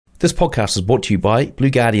This podcast is brought to you by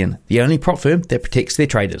Blue Guardian, the only prop firm that protects their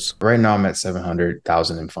traders. Right now I'm at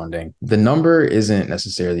 700,000 in funding. The number isn't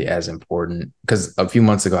necessarily as important because a few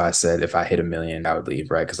months ago I said if I hit 1 million, I would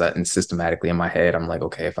leave, right? Because systematically in my head, I'm like,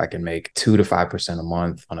 okay, if I can make 2 to 5% a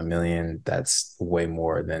month on 1 million, that's way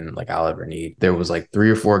more than like I'll ever need. There was like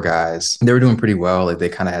 3 or 4 guys. They were doing pretty well. Like they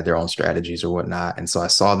kind of had their own strategies or whatnot. And so I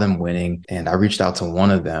saw them winning and I reached out to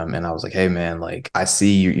one of them and I was like, hey man, like I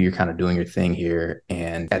see you're kind of doing your thing here.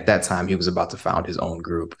 And at that time, he was about to found his own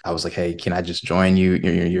group. I was like, hey, can I just join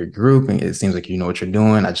your group? And it seems like you know what you're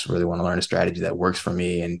doing. I just really want to learn a strategy that works for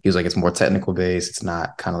me. And he was like, it's more technical based. It's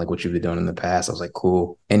not kind of like what you've been doing in the past. I was like,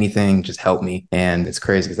 cool, anything, just help me. And it's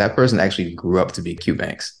crazy because that person actually grew up to be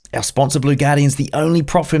QBanks. Our sponsor, Blue Guardian, is the only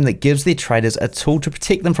prop firm that gives their traders a tool to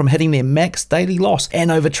protect them from hitting their max daily loss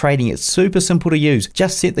and overtrading. It's super simple to use.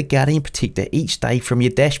 Just set the Guardian Protector each day from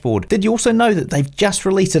your dashboard. Did you also know that they've just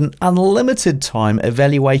released an unlimited time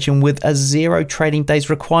evaluation with a 0 trading days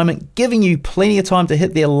requirement, giving you plenty of time to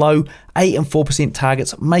hit their low 8 and 4%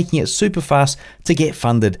 targets, making it super fast to get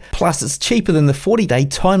funded. Plus, it's cheaper than the 40-day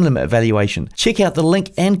time limit evaluation. Check out the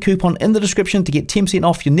link and coupon in the description to get 10%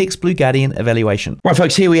 off your next Blue Guardian evaluation. Right,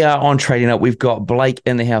 folks, here we are on Trading Up. We've got Blake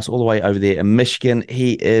in the house all the way over there in Michigan.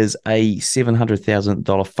 He is a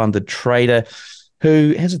 $700,000 funded trader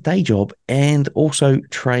who has a day job and also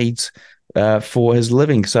trades for his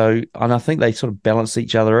living. And I think they sort of balance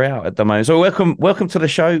each other out at the moment. So welcome to the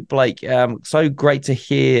show, Blake. So great to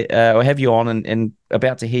hear or have you on and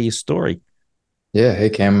about to hear your story. Yeah. Hey,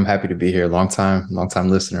 Cam, I'm happy to be here. Long time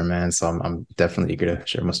listener, man. So I'm definitely eager to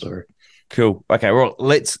share my story. Cool. Okay. Well,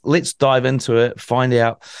 let's dive into it. Find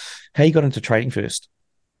out how you got into trading first.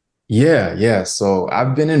 Yeah. So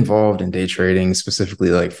I've been involved in day trading, specifically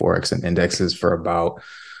like Forex and indexes for about,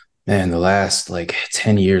 man, the last like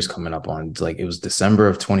 10 years coming up on, like it was December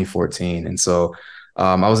of 2014. And so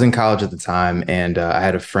I was in college at the time and I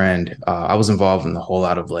had a friend. I was involved in a whole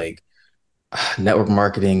lot of like network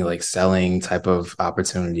marketing, like selling type of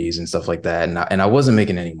opportunities and stuff like that. And I wasn't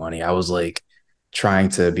making any money. I was like trying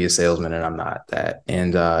to be a salesman and I'm not that.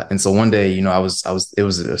 And so one day, it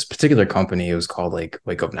was this particular company. It was called like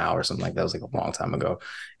Wake Up Now or something like that. It was like a long time ago.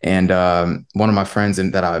 And one of my friends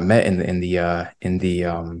that I met in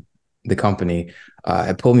the company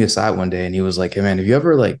had pulled me aside one day and he was like, hey man, have you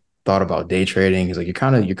ever like thought about day trading? He's like, you're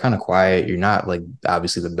kind of quiet. You're not like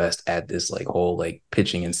obviously the best at this like whole like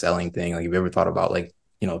pitching and selling thing. Like have you ever thought about like,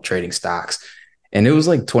 trading stocks? And it was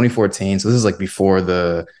like 2014. So this is like before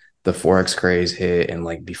the Forex craze hit and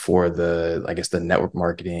like before I guess the network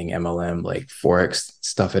marketing MLM, like Forex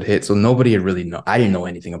stuff had hit. So nobody had really I didn't know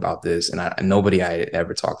anything about this. And nobody I had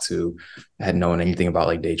ever talked to had known anything about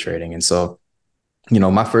like day trading. And so,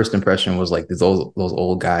 my first impression was like those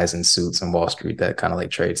old guys in suits on Wall Street that kind of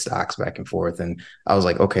like trade stocks back and forth. And I was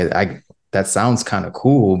like, okay, that sounds kind of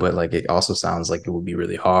cool, but like it also sounds like it would be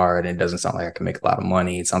really hard. And it doesn't sound like I can make a lot of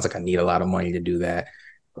money. It sounds like I need a lot of money to do that.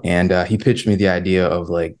 And he pitched me the idea of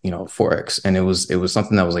like, Forex. And it was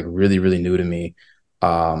something that was like really, really new to me.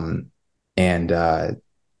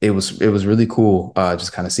 It was really cool.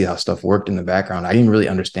 Just kind of see how stuff worked in the background. I didn't really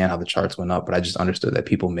understand how the charts went up, but I just understood that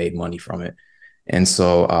people made money from it. And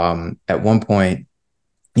so at one point,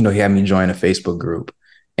 he had me join a Facebook group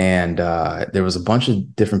and there was a bunch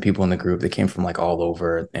of different people in the group that came from like all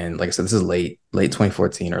over. And like I said, this is late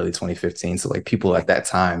 2014, early 2015. So like people at that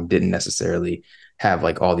time didn't necessarily have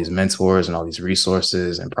like all these mentors and all these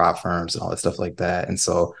resources and prop firms and all that stuff like that. And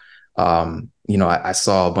so, I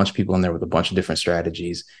saw a bunch of people in there with a bunch of different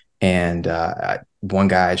strategies. And one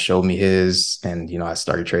guy showed me his and, I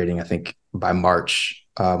started trading. I think by March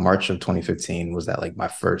of 2015 was that like my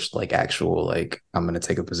first like actual like I'm going to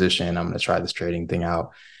take a position, I'm going to try this trading thing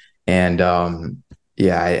out. And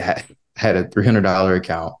I had a $300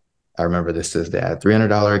 account. I remember this to this day. I had a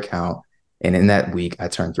 $300 account, and in that week I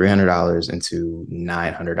turned $300 into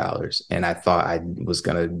 $900, and I thought I was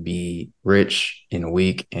going to be rich in a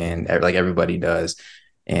week, and like everybody does.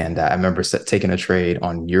 And I remember taking a trade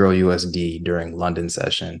on Euro USD during London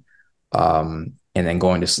session. And then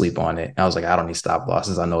going to sleep on it. I was like, I don't need stop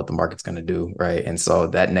losses. I know what the market's going to do. Right. And so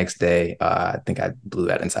that next day, I think I blew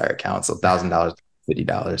that entire account. So $1,000,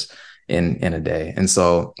 $50 in a day. And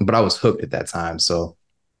so, but I was hooked at that time. So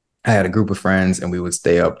I had a group of friends and we would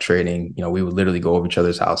stay up trading. We would literally go over each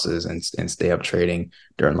other's houses and stay up trading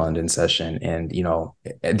during London session. And,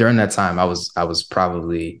 during that time, I was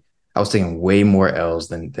taking way more L's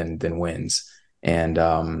than wins. And,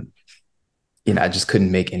 I just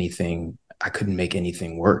couldn't make anything. I couldn't make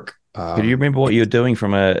anything work. Do you remember what you were doing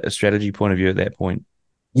from a strategy point of view at that point?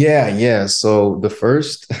 Yeah. So the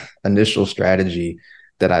first initial strategy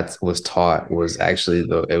that I was taught was actually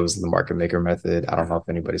it was the market maker method. I don't know if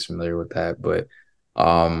anybody's familiar with that, but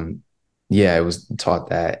um yeah, it was taught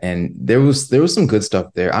that. And there was some good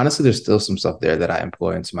stuff there. Honestly, there's still some stuff there that I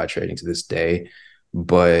employ into my trading to this day,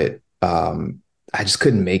 but I just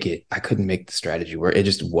couldn't make it. I couldn't make the strategy where it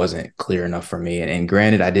just wasn't clear enough for me. And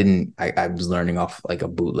granted, I was learning off like a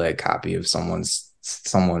bootleg copy of someone's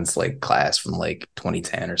like class from like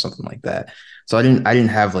 2010 or something like that. So I didn't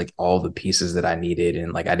have like all the pieces that I needed,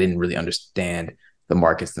 and like I didn't really understand the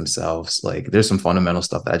markets themselves. Like there's some fundamental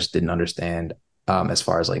stuff that I just didn't understand, as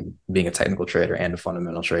far as like being a technical trader and a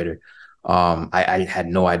fundamental trader. I had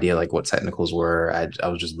no idea like what technicals were. I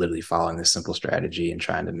was just literally following this simple strategy and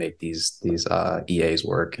trying to make these EAs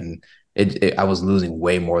work, and I was losing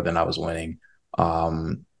way more than I was winning.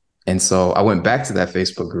 And so I went back to that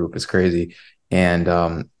Facebook group. It's crazy. And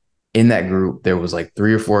in that group, there was like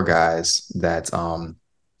 3 or 4 guys that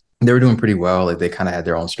they were doing pretty well. Like they kind of had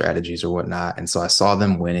their own strategies or whatnot. And so I saw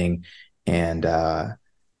them winning, and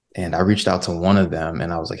and I reached out to one of them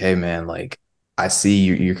and I was like, hey man, like I see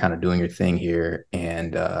you're kind of doing your thing here.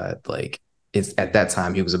 And like it's at that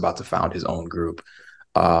time he was about to found his own group.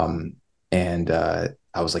 And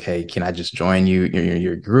I was like, hey, can I just join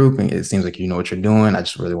your group? And it seems like you know what you're doing. I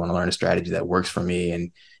just really want to learn a strategy that works for me.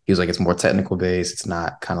 And he was like, it's more technical based. It's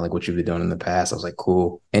not kind of like what you've been doing in the past. I was like,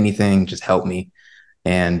 cool, anything, just help me.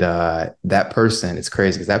 And that person, it's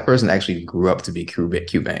crazy because that person actually grew up to be Q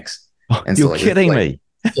Banks. And so You're like, kidding me.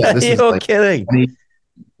 yeah, this is You're like kidding.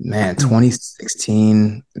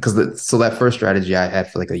 2016, because so that first strategy I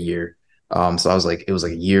had for like a year. So I was like, it was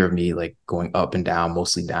like a year of me like going up and down,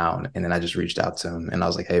 mostly down. And then I just reached out to him and I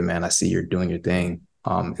was like, hey man, I see you're doing your thing.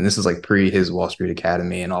 And this is like pre his Wall Street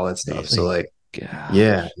Academy and all that stuff. So Really? like,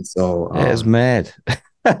 yeah. Gosh, And so that is mad.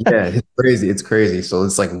 yeah, it's crazy. It's crazy. So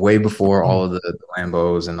it's like way before all of the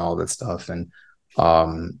Lambos and all that stuff. And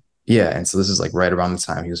yeah, and so this is like right around the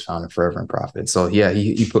time he was founding Forever and Profit. So yeah,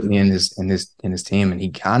 he put me in his team, and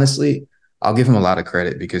he honestly, I'll give him a lot of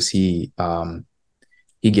credit because he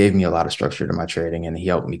gave me a lot of structure to my trading, and he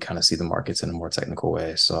helped me kind of see the markets in a more technical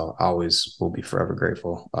way. So I always will be forever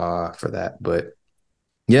grateful for that. But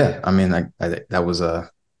yeah, I mean, that was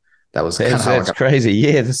kind of how I That's got. crazy.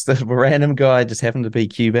 Yeah, this random guy just happened to be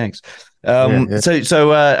Q Banks. Yeah,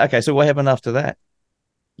 yeah. Okay, so what happened after that?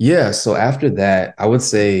 Yeah, so after that, I would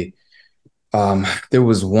say there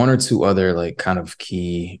was 1 or 2 other like kind of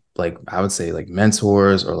key, like I would say like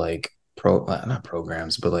mentors or like not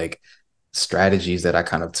programs, but like strategies that I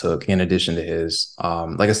kind of took in addition to his.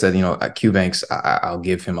 Like I said, at Q Banks, I'll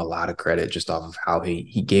give him a lot of credit just off of how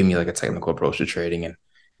he gave me like a technical approach to trading,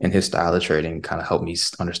 and his style of trading kind of helped me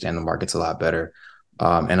understand the markets a lot better.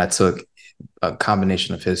 And I took a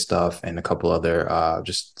combination of his stuff and a couple other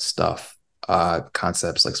just stuff,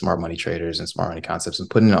 concepts like smart money traders and smart money concepts, and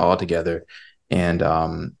putting it all together. And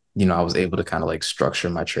I was able to kind of like structure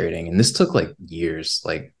my trading, and this took like years.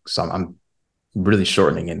 Like, so I'm really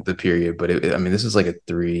shortening in the period, but I mean, this is like a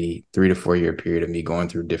 3 to 4 year period of me going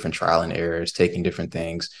through different trial and errors, taking different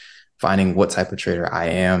things, finding what type of trader I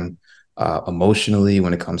am emotionally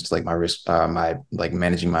when it comes to like my risk, my like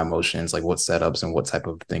managing my emotions, like what setups and what type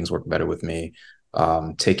of things work better with me.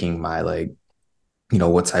 Taking my like,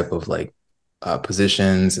 what type of like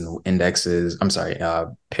positions and indexes, I'm sorry,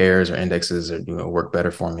 pairs or indexes or, work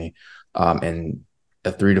better for me. And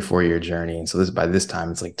a 3 to 4 year journey. And so by this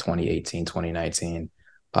time it's like 2018, 2019.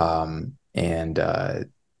 And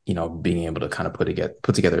being able to kind of put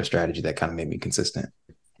together a strategy that kind of made me consistent.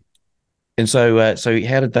 And so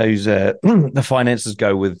how did those the finances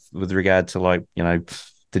go with regard to like,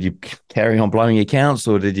 did you carry on blowing accounts,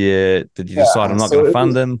 or did you decide I'm Yeah. not going to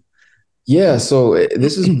fund them? Yeah, so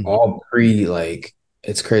this is all pre like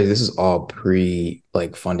it's crazy. This is all pre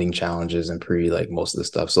like funding challenges and pre like most of the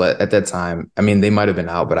stuff. So at that time, I mean, they might have been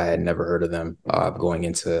out, but I had never heard of them going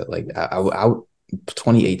into like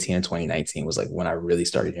 2018 and 2019 was like when I really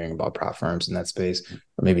started hearing about prop firms in that space,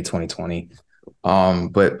 or maybe 2020.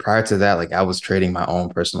 But prior to that, like I was trading my own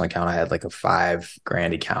personal account. I had like a 5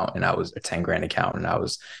 grand account, and I was a 10 grand account, and I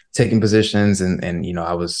was taking positions, and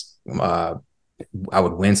I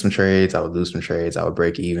would win some trades, I would lose some trades, I would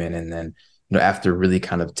break even. And then, after really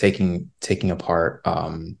kind of taking apart,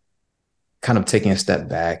 kind of taking a step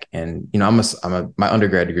back, and, my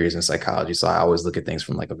undergrad degree is in psychology. So I always look at things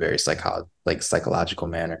from like a very psychological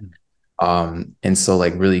manner. And so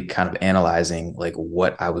like really kind of analyzing like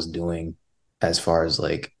what I was doing as far as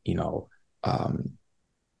like,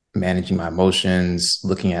 managing my emotions,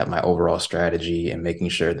 looking at my overall strategy, and making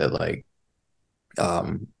sure that like,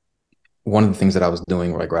 one of the things that I was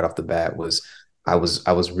doing like right off the bat was I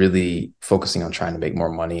was really focusing on trying to make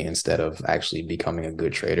more money instead of actually becoming a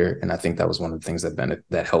good trader. And I think that was one of the things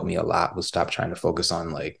that helped me a lot, was stop trying to focus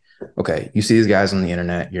on like, okay, you see these guys on the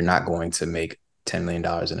internet, you're not going to make $10 million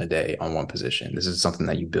in a day on one position. This is something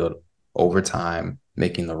that you build over time,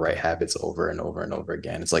 making the right habits over and over and over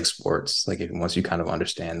again. It's like sports. Like once you kind of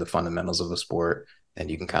understand the fundamentals of a sport, then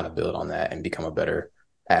you can kind of build on that and become a better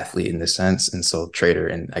athlete in this sense. And so trader,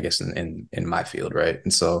 and I guess in my field, right?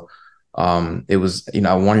 And so it was,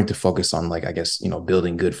 I wanted to focus on like, I guess,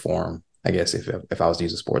 building good form, I guess, if I was to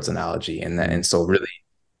use a sports analogy, and so really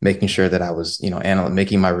making sure that I was,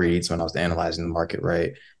 making my reads when I was analyzing the market,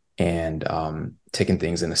 right? And taking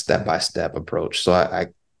things in a step-by-step approach. So I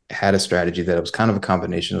had a strategy that it was kind of a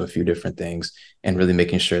combination of a few different things, and really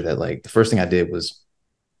making sure that like the first thing I did was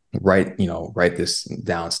write this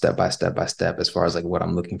down step by step as far as like what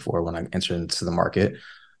I'm looking for when I enter into the market.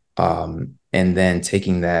 And then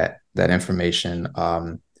taking that information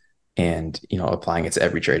and applying it to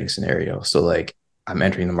every trading scenario. So like I'm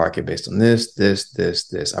entering the market based on this.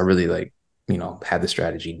 I really like had the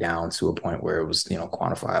strategy down to a point where it was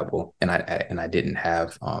quantifiable, and I didn't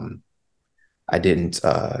have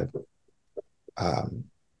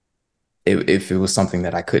if it was something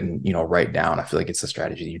that I couldn't write down, I feel like it's a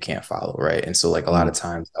strategy that you can't follow, right? And so like a lot of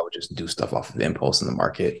times I would just do stuff off of the impulse in the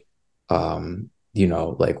market.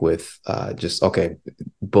 Like with just, okay,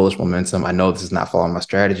 bullish momentum. I know this is not following my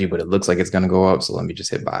strategy, but it looks like it's going to go up. So let me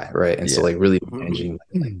just hit buy. Right. And so like really managing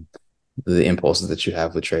like, the impulses that you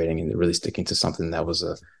have with trading, and really sticking to something that was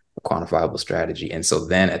a quantifiable strategy. And so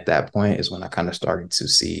then at that point is when I kind of started to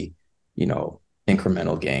see,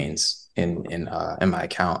 incremental gains in my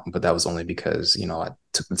account. But that was only because, I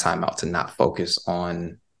took the time out to not focus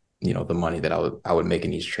on, the money that I would make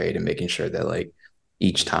in each trade, and making sure that like,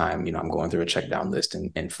 each time, I'm going through a check down list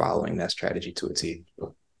and following that strategy to a T.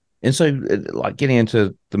 And so like getting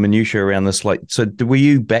into the minutiae around this, like, so were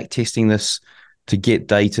you back testing this to get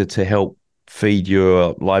data to help feed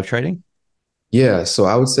your live trading? Yeah. So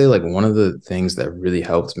I would say like one of the things that really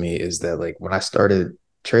helped me is that like when I started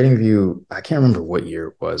TradingView, I can't remember what year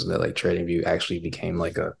it was that like TradingView actually became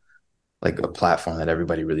like a platform that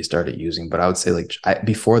everybody really started using. But I would say like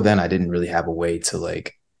before then, I didn't really have a way to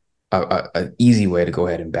like an easy way to go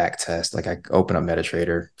ahead and back test. Like I open up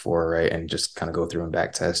MetaTrader right, and just kind of go through and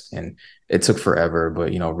back test. And it took forever,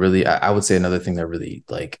 but really, I would say another thing that really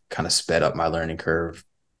like kind of sped up my learning curve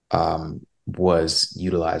was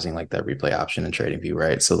utilizing like that replay option in TradingView,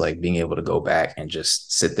 right? So like being able to go back and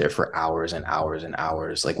just sit there for hours and hours and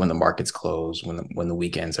hours, like when the markets close, when the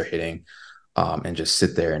weekends are hitting, and just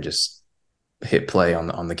sit there and just hit play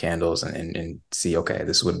on the candles and see, okay,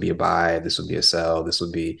 this would be a buy, this would be a sell, this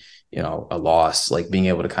would be, a loss, like being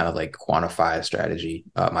able to kind of like quantify a strategy,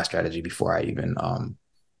 my strategy before I even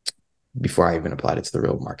applied it to the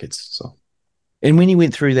real markets. So. And when you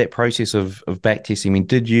went through that process of back testing, I mean,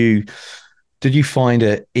 did you find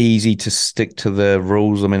it easy to stick to the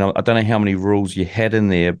rules? I mean, I don't know how many rules you had in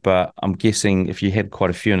there, but I'm guessing if you had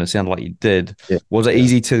quite a few, and it sounded like you did, was it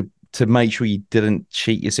easy to make sure you didn't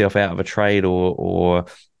cheat yourself out of a trade, or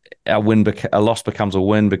a loss becomes a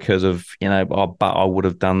win because of, but I would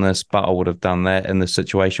have done this, but I would have done that in this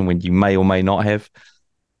situation when you may or may not have?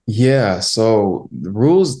 Yeah. So the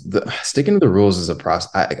rules, sticking to the rules is a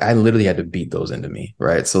process. I literally had to beat those into me,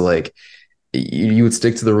 right? So like you would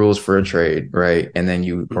stick to the rules for a trade, right? And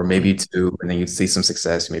then or maybe two, and then you'd see some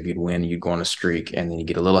success. Maybe you'd win, you'd go on a streak, and then you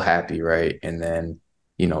get a little happy, right? And then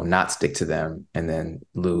not stick to them, and then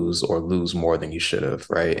lose more than you should have,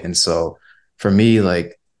 right? And so for me,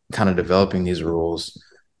 like kind of developing these rules,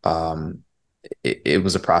 it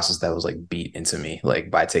was a process that was like beat into me,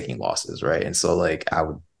 like by taking losses, right? And so like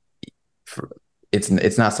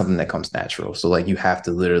it's not something that comes natural. So like you have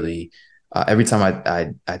to literally every time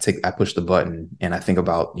I push the button and I think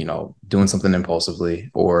about doing something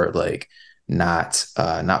impulsively, or like not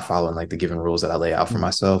following like the given rules that I lay out for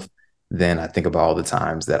myself, then I think about all the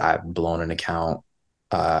times that I've blown an account,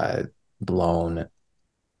 blown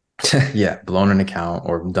an account,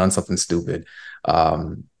 or done something stupid,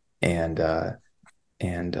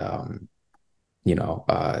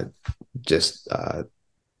 just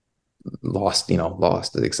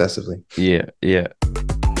lost excessively. Yeah.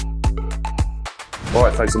 All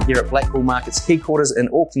right, folks, I'm here at Black Bull Markets headquarters in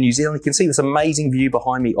Auckland, New Zealand. You can see this amazing view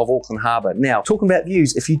behind me of Auckland Harbour. Now, talking about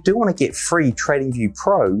views, if you do want to get free TradingView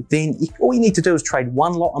Pro, then all you need to do is trade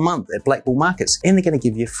one lot a month at Black Bull Markets, and they're going to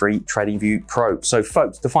give you free TradingView Pro. So,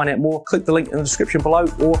 folks, to find out more, click the link in the description below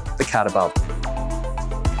or the card above.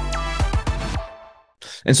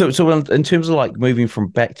 And so in terms of like moving from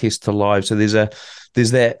back test to live, so there's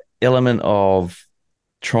that element of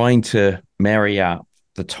trying to marry up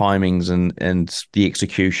the timings and the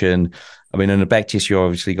execution. I mean, in a back test, you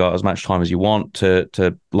obviously got as much time as you want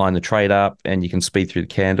to line the trade up, and you can speed through the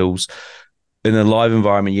candles. In a live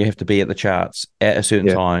environment, you have to be at the charts at a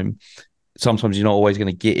certain time. Sometimes you're not always going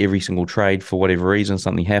to get every single trade for whatever reason.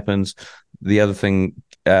 Something happens. The other thing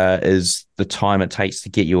is the time it takes to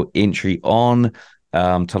get your entry on,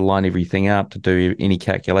 to line everything up, to do any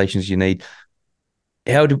calculations you need.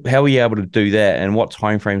 How are you able to do that, and what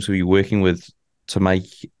timeframes were you working with to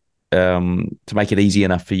make it easy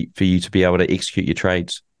enough for you to be able to execute your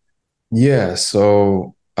trades? Yeah.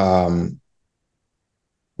 So the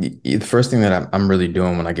first thing that I'm really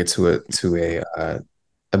doing when I get to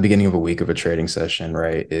a beginning of a week of a trading session,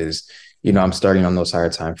 right, is, I'm starting on those higher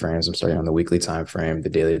time frames. I'm starting on the weekly time frame, the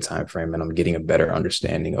daily time frame, and I'm getting a better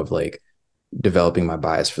understanding of like developing my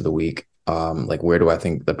bias for the week. Like, where do I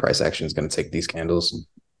think the price action is going to take these candles?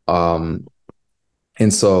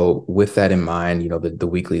 And so with that in mind, the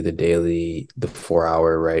weekly, the daily, the 4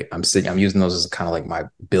 hour, right, I'm using those as kind of like my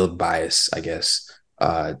build bias, I guess,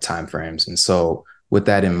 time frames. And so with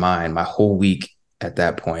that in mind, my whole week at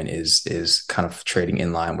that point is kind of trading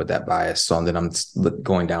in line with that bias. So then I'm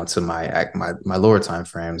going down to my lower time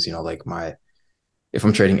frames, if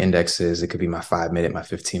I'm trading indexes, it could be my 5 minute, my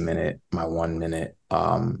 15 minute, my 1 minute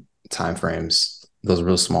time frames, those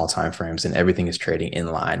real small time frames, and everything is trading in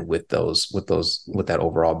line with that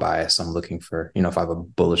overall bias. I'm looking for, if I have a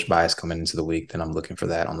bullish bias coming into the week, then I'm looking for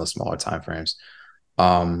that on the smaller time frames.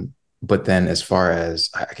 But then as far as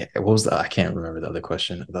I can't remember the other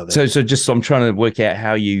question. So I'm trying to work out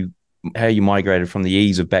how you migrated from the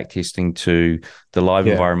ease of backtesting to the live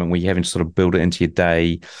environment where you haven't sort of build it into your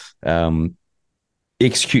day,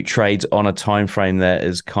 execute trades on a time frame that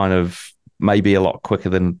is kind of maybe a lot quicker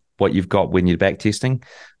than what you've got when you're backtesting.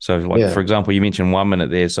 So for example, you mentioned 1 minute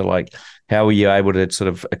there. So like, how were you able to sort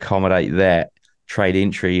of accommodate that trade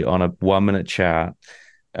entry on a 1 minute chart,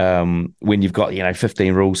 when you've got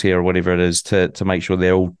 15 rules here or whatever it is to make sure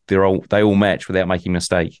they all match without making a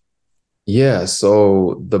mistake? Yeah,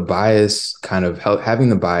 so the bias having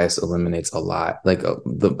the bias eliminates a lot. Like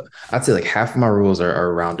I'd say like half of my rules are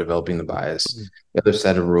around developing the bias. The other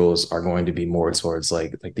set of rules are going to be more towards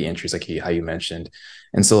like the entries, like how you mentioned.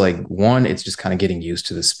 And so like one, it's just kind of getting used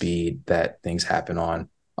to the speed that things happen on,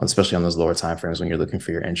 especially on those lower time frames when you're looking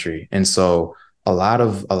for your entry. And so a lot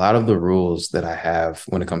of the rules that I have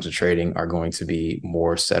when it comes to trading are going to be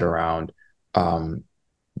more set around,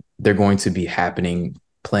 they're going to be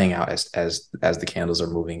playing out as the candles are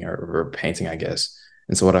moving or painting, I guess.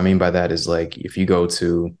 And so what I mean by that is like, if you go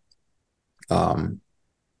to,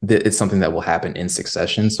 it's something that will happen in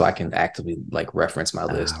succession. So I can actively like reference my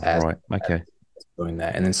list as doing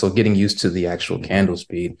that. And then, so getting used to the actual candle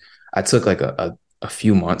speed, I took like a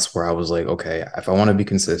few months where I was like, okay, if I want to be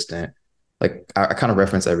consistent, like I kind of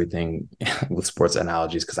reference everything with sports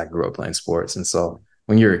analogies because I grew up playing sports. And so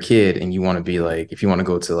when you're a kid and you want to be like, if you want to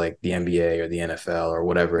go to like the NBA or the NFL or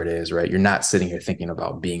whatever it is, right, you're not sitting here thinking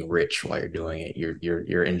about being rich while you're doing it.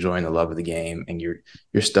 You're enjoying the love of the game, and you're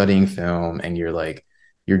studying film, and you're like,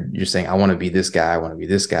 you're saying, I want to be this guy, I want to be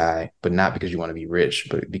this guy, but not because you want to be rich,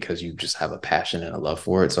 but because you just have a passion and a love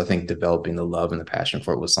for it. So I think developing the love and the passion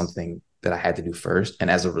for it was something that I had to do first. And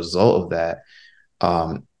as a result of that,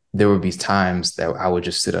 there would be times that I would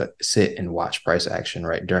just sit and watch price action,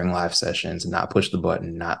 right, during live sessions, and not push the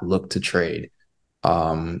button, not look to trade,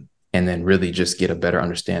 and then really just get a better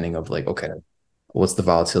understanding of like, okay, what's the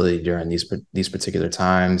volatility during these particular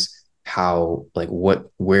times? How, like,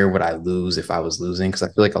 where would I lose if I was losing? Because I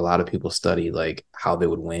feel like a lot of people study like how they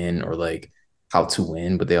would win or like how to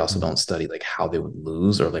win, but they also don't study like how they would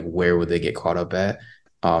lose or like where would they get caught up at.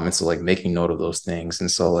 And so like making note of those things.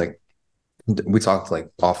 And so like, we talked like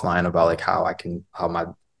offline about like how my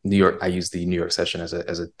New York, I use the New York session as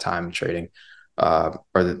a time trading,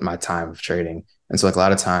 my time of trading. And so like a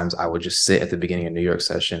lot of times I would just sit at the beginning of New York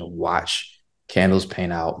session, watch candles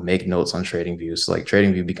paint out, make notes on TradingView. So like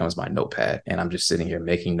TradingView becomes my notepad, and I'm just sitting here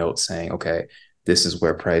making notes saying, okay, this is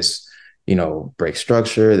where price, break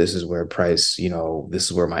structure. This is where price, this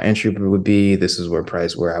is where my entry would be. This is where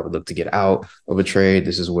I would look to get out of a trade.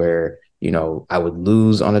 This is where, I would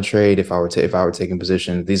lose on a trade if I were taking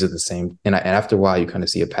position. These are the same. And after a while, you kind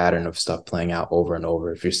of see a pattern of stuff playing out over and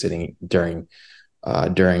over. If you're sitting during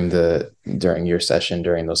your session,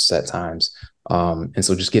 during those set times. And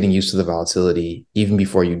so just getting used to the volatility, even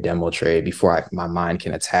before you demo trade, before my mind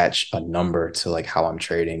can attach a number to like how I'm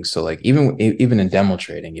trading. So like, even in demo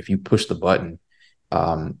trading, if you push the button,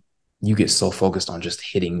 you get so focused on just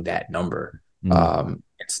hitting that number.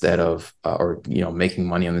 Instead of, making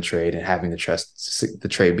money on the trade and having the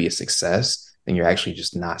trade be a success, then you're actually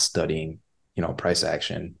just not studying, price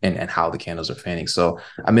action and how the candles are fanning. So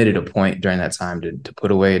I made it a point during that time to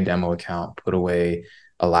put away a demo account, put away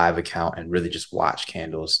a live account, and really just watch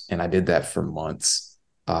candles. And I did that for months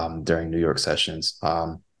during New York sessions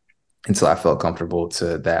until I felt comfortable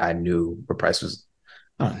that I knew where price was.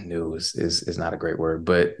 Knew is not a great word,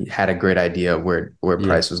 but had a great idea where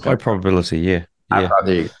price was going. High probability, yeah.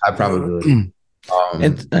 High probability.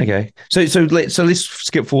 Okay, so let's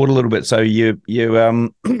skip forward a little bit. So you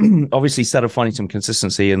obviously started finding some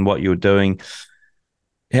consistency in what you were doing.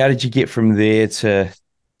 How did you get from there to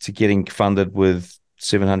getting funded with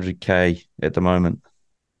 $700K at the moment?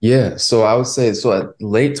 Yeah, so I would say at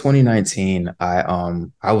late 2019, I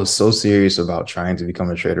was so serious about trying to become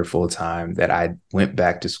a trader full time that I went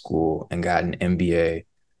back to school and got an MBA.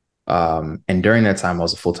 And during that time, I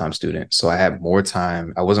was a full-time student, so I had more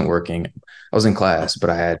time. I wasn't working. I was in class, but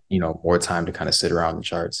I had more time to kind of sit around the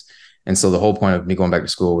charts. And so the whole point of me going back to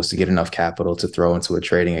school was to get enough capital to throw into a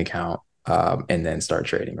trading account, and then start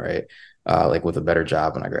trading, right? Like with a better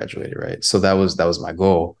job when I graduated, right? So that was my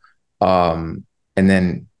goal. And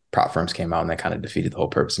then prop firms came out and that kind of defeated the whole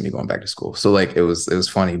purpose of me going back to school. So like it was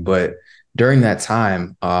funny. But during that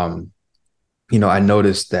time, I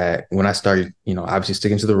noticed that when I started, obviously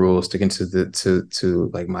sticking to the rules, sticking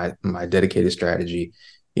to like my dedicated strategy,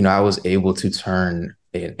 I was able to turn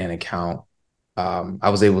an account. I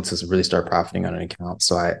was able to really start profiting on an account.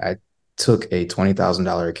 So I took a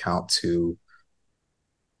 $20,000 account to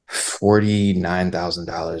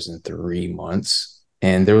 $49,000 in 3 months.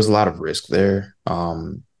 And there was a lot of risk there.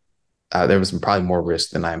 There was probably more risk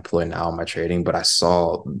than I employ now in my trading, but I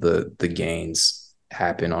saw the gains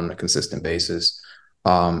happen on a consistent basis.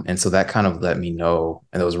 And so that kind of let me know,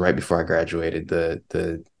 and it was right before I graduated,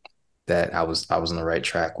 that I was on the right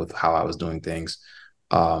track with how I was doing things.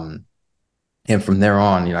 And from there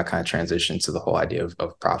on, I kind of transitioned to the whole idea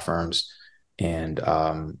of prop firms and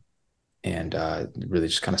really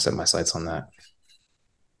just kind of set my sights on that.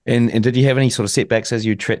 And did you have any sort of setbacks as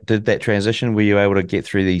you did that transition? Were you able to get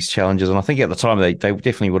through these challenges? And I think at the time they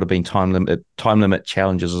definitely would have been time limit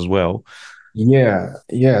challenges as well. Yeah.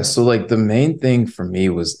 So like the main thing for me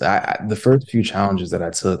was that the first few challenges that I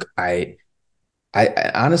took, I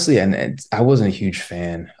honestly, and I wasn't a huge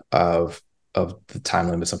fan of the time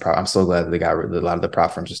limits and prop. I'm so glad that they got rid of a lot of the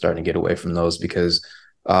prop firms are starting to get away from those because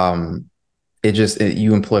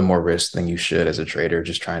you employ more risk than you should as a trader,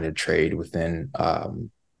 just trying to trade within a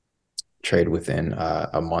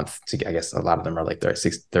month. I guess a lot of them are like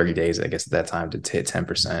 30 days, I guess, at that time to hit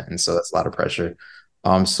 10%. And so that's a lot of pressure.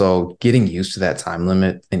 So getting used to that time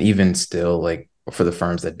limit, and even still, like for the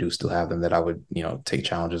firms that do still have them that I would, take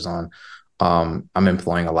challenges on, I'm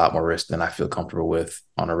employing a lot more risk than I feel comfortable with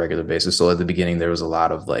on a regular basis. So at the beginning, there was a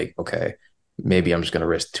lot of like, okay, maybe I'm just going to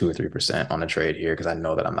risk 2 or 3% on a trade here because I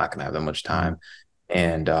know that I'm not going to have that much time,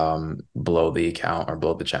 and blow the account or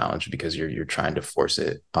blow the challenge because you're trying to force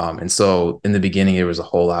it. And so in the beginning, there was a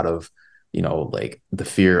whole lot of, like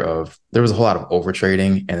there was a whole lot of over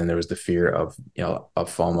trading, and then there was the fear of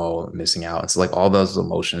FOMO, missing out. And so like all those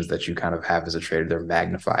emotions that you kind of have as a trader, they're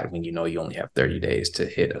magnified when you only have 30 days to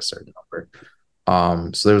hit a certain number.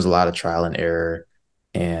 So there was a lot of trial and error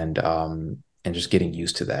and just getting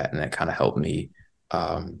used to that. And that kind of helped me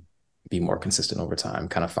be more consistent over time,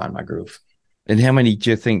 kind of find my groove. And how many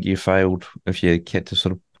do you think you failed if you had to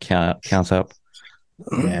sort of count up?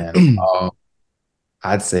 Man,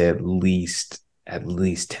 I'd say at least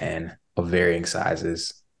 10 of varying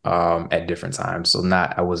sizes at different times. So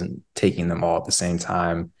I wasn't taking them all at the same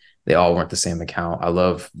time. They all weren't the same account. I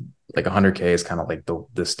love like 100K is kind of like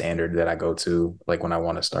the standard that I go to, like when I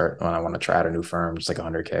want to try out a new firm, just like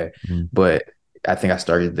 100K. Mm-hmm. But I think I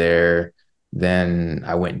started there. Then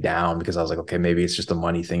I went down because I was like, okay, maybe it's just a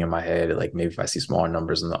money thing in my head. Like maybe if I see smaller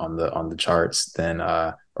numbers on the charts, then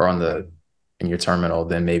or in your terminal,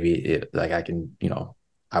 then maybe it like I can,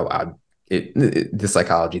 the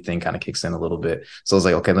psychology thing kind of kicks in a little bit. So I was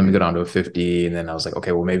like, okay, let me go down to a 50. And then I was like,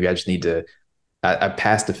 okay, well, maybe I just need to, I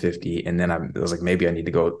passed the 50. And then I was like, maybe I need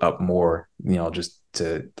to go up more, just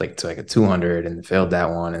to a 200, and failed that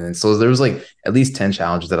one. And then, so there was like at least 10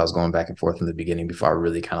 challenges that I was going back and forth in the beginning before I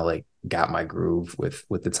really kind of like got my groove with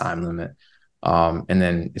the time limit. And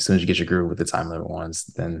then as soon as you get your groove with the time limit ones,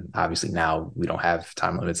 then obviously now we don't have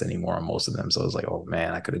time limits anymore on most of them. So I was like, oh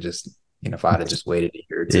man, I could have just, if I had just waited a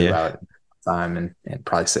year or two out time and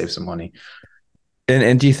probably save some money.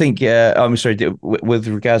 And do you think, I'm sorry, with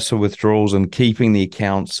regards to withdrawals and keeping the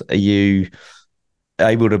accounts, are you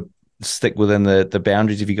able to stick within the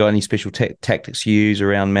boundaries? Have you got any special tactics you use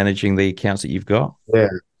around managing the accounts that you've got?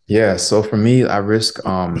 Yeah. So for me, I risk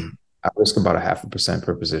I risk about 0.5%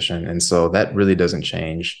 per position. And so that really doesn't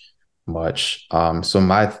change much. So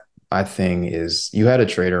my thing is, you had a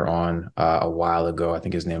trader on a while ago. I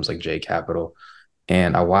think his name was like Jay Capital.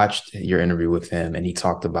 And I watched your interview with him, and he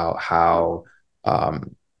talked about how,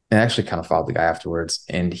 and actually kind of followed the guy afterwards.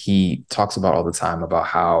 And he talks about all the time about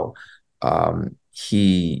how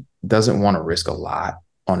he doesn't want to risk a lot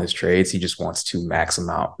on his trades. He just wants to max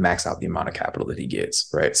out the amount of capital that he gets,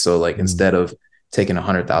 right? So like instead of taking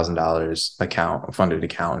 $100,000 funded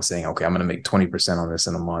account and saying, okay, I'm going to make 20% on this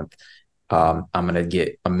in a month, I'm going to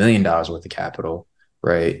get $1 million worth of capital,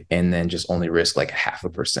 right? And then just only risk like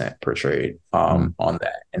 0.5% per trade on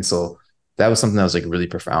that. And so that was something that was like really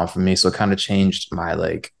profound for me. So it kind of changed my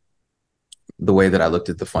like the way that I looked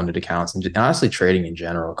at the funded accounts and honestly trading in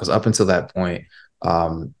general. Because up until that point,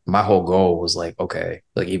 my whole goal was like, okay,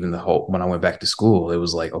 like even when I went back to school, it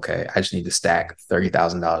was like, okay, I just need to stack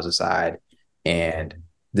 $30,000 aside, and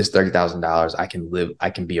this $30,000, I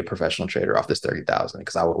can be a professional trader off this 30,000.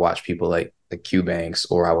 Because I would watch people like the Q Banks,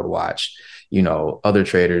 or I would watch, other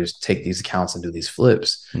traders take these accounts and do these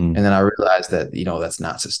flips. And then I realized that, that's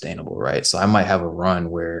not sustainable, right? So I might have a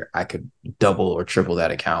run where I could double or triple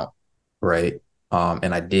that account, right?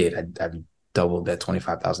 And I did. I doubled that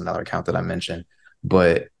 $25,000 account that I mentioned,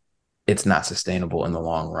 but it's not sustainable in the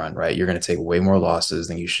long run, right? You're going to take way more losses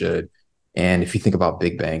than you should. And if you think about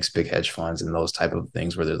big banks, big hedge funds, and those type of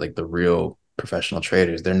things where they're like the real professional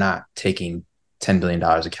traders, they're not taking $10 billion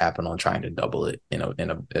of capital and trying to double it in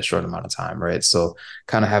a short amount of time, right? So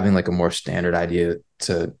kind of having like a more standard idea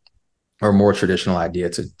or more traditional idea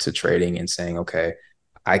to trading, and saying, okay,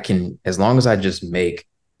 I can, as long as I just make,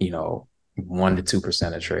 1% to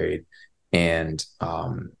 2% a trade, and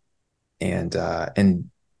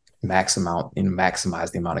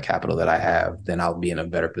maximize the amount of capital that I have, then I'll be in a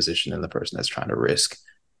better position than the person that's trying to risk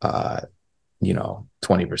 20%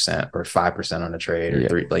 or 5% on a trade, or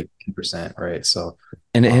 2%, right? So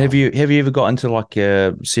and have you ever got into like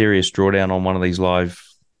a serious drawdown on one of these live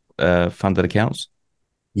funded accounts?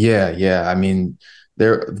 Yeah. I mean,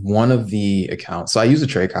 they're one of the accounts. So I use a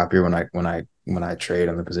trade copier when I trade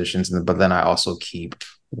on the positions, but then I also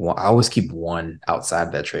always keep one outside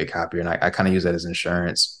of that trade copier, and I kind of use that as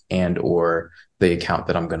insurance and or the account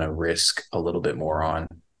that I'm going to risk a little bit more on,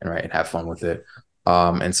 and have fun with it.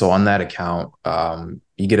 And so on that account,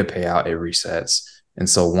 you get a payout, it resets. And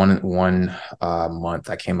so one month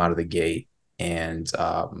I came out of the gate and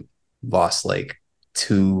lost like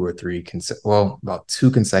about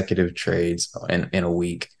two consecutive trades in a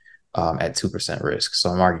week at 2% risk. So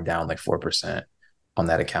I'm already down like 4% on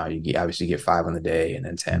that account. You obviously get 5 on the day and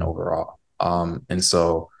then 10 overall. And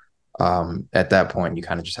so at that point, you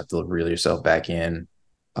kind of just have to reel yourself back in,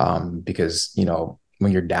 because,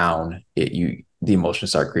 when you're down, the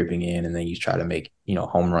emotions start creeping in, and then you try to make,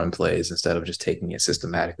 home run plays instead of just taking it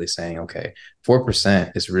systematically, saying, okay,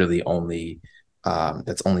 4% is really only,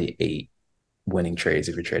 that's only 8 winning trades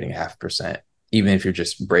if you're trading 0.5%, even if you're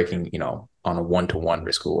just breaking, on a 1-to-1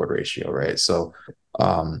 risk reward ratio, right? So,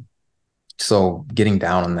 so getting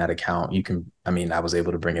down on that account, I was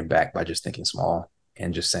able to bring it back by just thinking small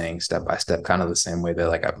and just saying step by step, kind of the same way that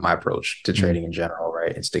like my approach to trading in general,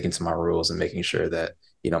 right? And sticking to my rules and making sure that,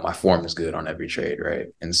 my form is good on every trade, right?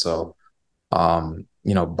 And so,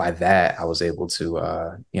 by that, I was able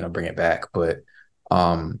to, bring it back. But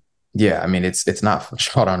yeah, I mean, it's not,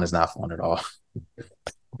 drawdown is not fun at all.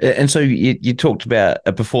 And so you talked about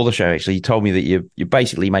before the show, actually, you told me that you're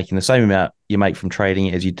basically making the same amount you make from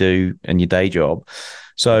trading as you do in your day job.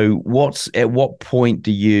 So at what point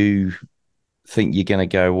do you think you're going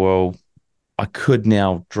to go, well, I could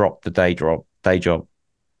now drop the day job?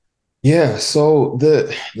 Yeah. So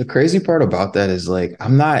the crazy part about that is like,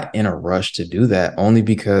 I'm not in a rush to do that, only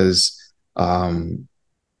because,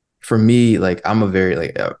 for me, like I'm a very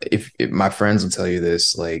like if my friends will tell you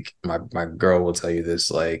this, like my girl will tell you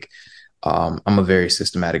this, like I'm a very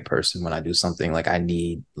systematic person. When I do something, like I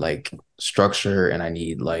need like structure, and I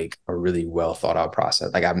need like a really well thought out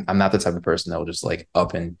process. Like I'm not the type of person that will just like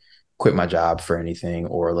up and quit my job for anything,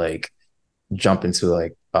 or like jump into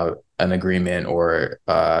like an agreement or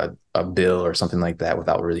a bill or something like that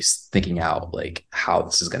without really thinking out like how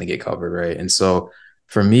this is going to get covered, right? And so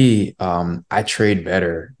for me, I trade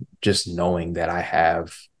better just knowing that I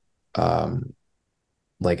have another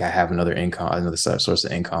source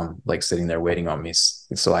of income like sitting there waiting on me.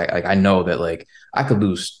 So I know that like I could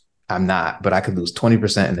lose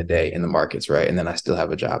 20% in the day in the markets, right? And then I still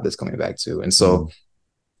have a job that's coming back too. And so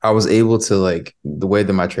I was able to, like, the way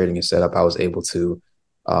that my trading is set up, I was able to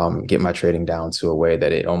get my trading down to a way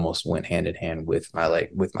that it almost went hand in hand with my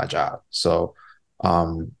job. So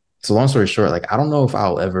so long story short, like I don't know if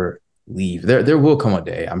I'll ever leave. There will come a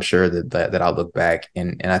day, I'm sure that I'll look back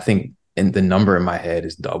and I think the number in my head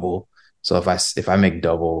is double. So if I make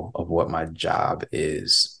double of what my job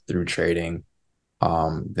is through trading,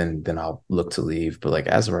 then I'll look to leave. But like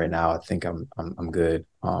as of right now, I think I'm good.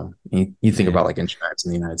 You think about like insurance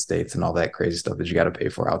in the United States and all that crazy stuff that you got to pay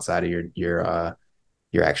for outside of your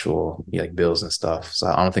actual like bills and stuff. So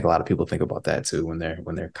I don't think a lot of people think about that too when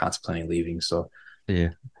they're contemplating leaving. So yeah,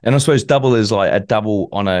 and I suppose double is like a double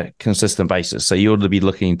on a consistent basis. So you ought to be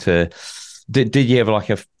looking to. Did you have like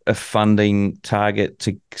a funding target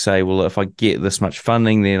to say, well, if I get this much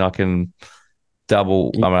funding, then I can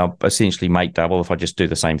double? I mean, I'll essentially make double if I just do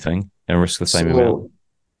the same thing and risk the same amount.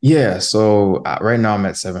 Yeah. So right now I'm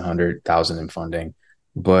at 700,000 in funding,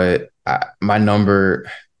 but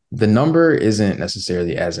the number isn't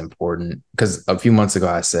necessarily as important because a few months ago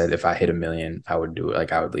I said if I hit 1 million, I would do it.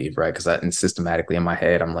 Like I would leave, right? Because and systematically in my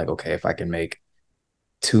head, I'm like, okay, if I can make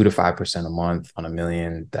 2 to 5% a month on 1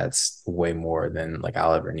 million, that's way more than like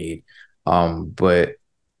I'll ever need. But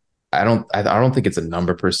I don't think it's a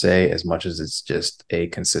number per se as much as it's just a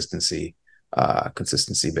consistency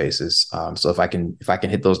basis. So if I can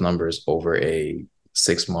hit those numbers over a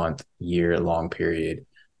 6 month, year long period,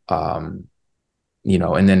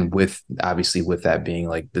 and then obviously with that being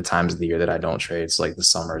like the times of the year that I don't trade, it's like the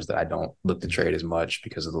summers that I don't look to trade as much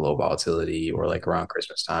because of the low volatility or like around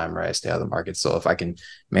Christmas time, right? I stay out of the market. So if I can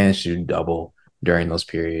manage to double during those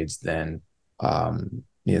periods, then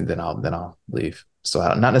then I'll leave. So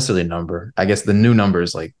not necessarily a number. I guess the new number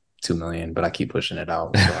is like 2 million, but I keep pushing it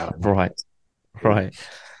out. So Right.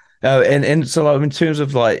 And so like, in terms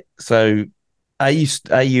of like, so are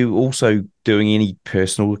you also doing any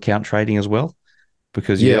personal account trading as well?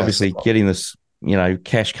 Because you're obviously getting this,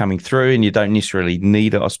 cash coming through and you don't necessarily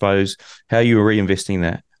need it, I suppose. How are you reinvesting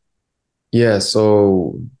that? Yeah.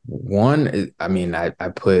 So one, I mean, I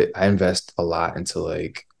invest a lot into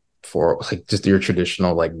like for like just your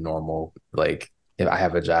traditional, like normal, like if I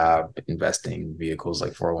have a job investing vehicles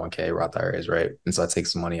like 401k, Roth IRAs, right? And so I take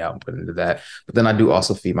some money out and put it into that. But then I do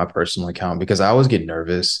also feed my personal account because I always get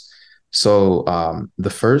nervous. So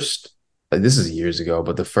this is years ago,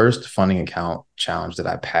 but the first funding account challenge that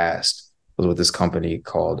I passed was with this company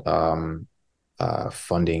called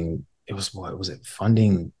Funding. It was what was it?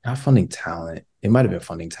 Funding, not Funding Talent. It might have been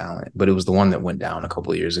Funding Talent, but it was the one that went down a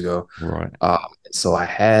couple of years ago. Right. So I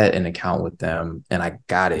had an account with them and I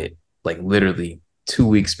got it like literally 2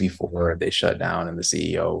 weeks before they shut down and the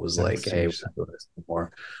CEO was like, hey, we're not doing this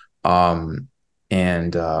anymore.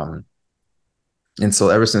 And so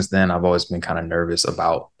ever since then, I've always been kind of nervous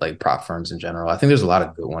about like prop firms in general. I think there's a lot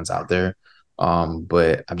of good ones out there.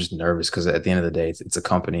 But I'm just nervous because at the end of the day, it's a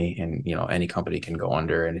company and, any company can go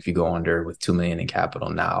under. And if you go under with 2 million in capital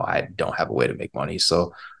now, I don't have a way to make money.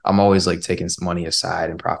 So I'm always like taking some money aside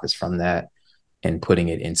and profits from that and putting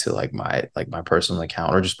it into like my personal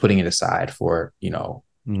account or just putting it aside for,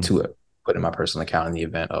 to put in my personal account in the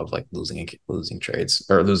event of like losing trades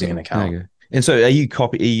or losing an account. And so are you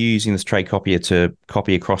using this trade copier to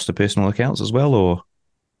copy across to personal accounts as well, or?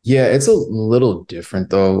 Yeah, it's a little different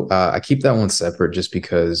though. I keep that one separate just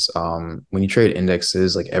because when you trade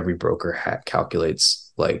indexes, like every broker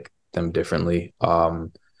calculates like them differently. So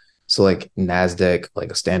like NASDAQ,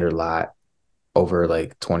 like a standard lot over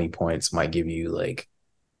like 20 points might give you like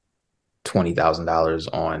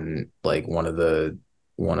 $20,000 on like one of the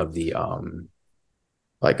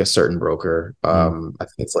like a certain broker. I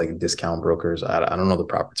think it's like discount brokers. I don't know the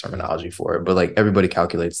proper terminology for it, but like everybody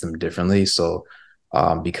calculates them differently. So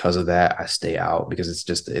because of that, I stay out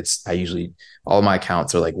because I usually, all of my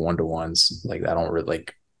accounts are like 1-to-1s. Like I don't really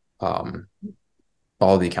like,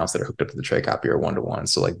 all the accounts that are hooked up to the trade copy are 1-to-1.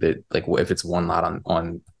 So like if it's one lot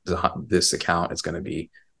on this account, it's going to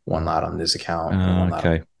be one lot on this account.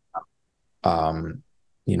 Okay.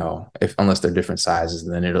 If unless they're different sizes,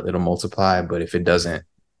 then it'll multiply. But if it doesn't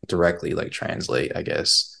directly like translate, I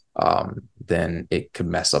guess, then it could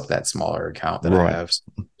mess up that smaller account that I have. So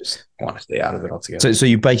just want to stay out of it altogether. So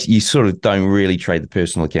you sort of don't really trade the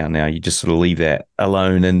personal account now. You just sort of leave that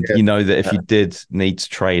alone, and you know that if you did need to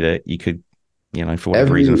trade it, you could, for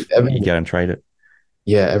whatever reason, you go and trade it.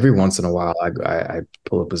 Yeah, every once in a while, I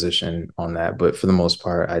pull a position on that, but for the most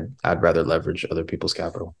part, I'd rather leverage other people's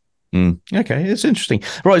capital. Okay, it's interesting.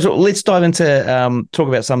 Right, so let's dive into talk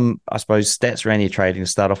about some, I suppose, stats around your trading to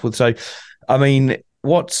start off with. So, I mean,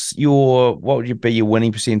 what would be your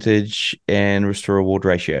winning percentage and risk to reward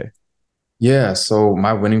ratio? Yeah, so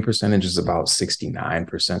my winning percentage is about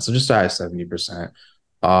 69%, so just shy of 70%.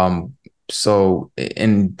 So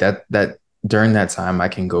in that during that time, I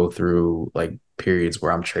can go through like periods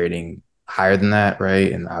where I'm trading higher than that,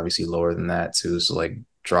 right, and obviously lower than that too. So like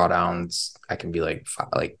drawdowns, I can be like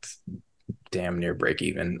damn near break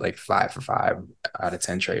even, like 5 for 5 out of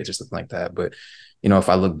 10 trades or something like that. But if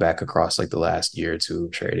I look back across like the last year or two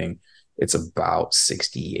of trading, it's about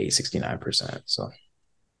 68, 69%. So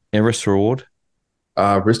And risk to reward?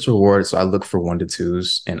 Risk to reward. So I look for 1 to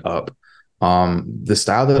 2s and up. The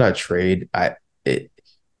style that I trade,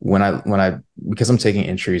 when I because I'm taking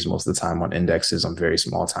entries most of the time on indexes on very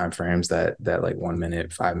small time frames, that like 1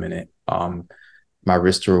 minute, 5 minute. My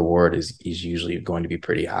risk to reward is usually going to be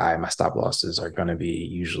pretty high. My stop losses are going to be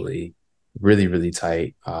usually really, really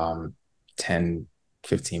tight. 10,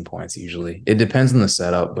 15 points usually. It depends on the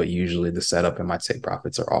setup, but usually the setup and my take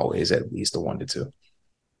profits are always at least a 1 to 2.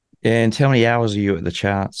 And how many hours are you at the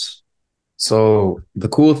charts? So the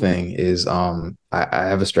cool thing is I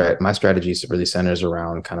have my strategy really centers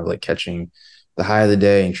around kind of like catching the high of the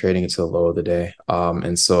day and trading it to the low of the day.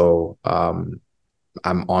 And so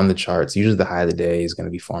I'm on the charts. Usually the high of the day is going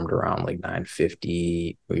to be formed around like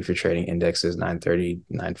 9:50. If you're trading indexes, 9:30,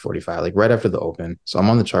 9:45, like right after the open. So I'm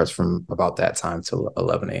on the charts from about that time till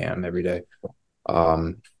 11 a.m. every day.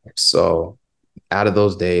 So out of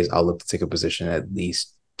those days, I'll look to take a position at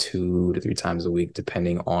least 2 to 3 times a week,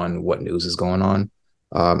 depending on what news is going on.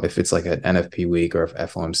 If it's like an NFP week or if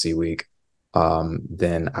FOMC week,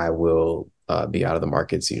 then I will be out of the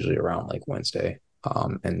markets usually around like Wednesday.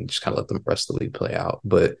 And just kind of let the rest of the week play out.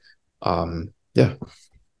 But yeah.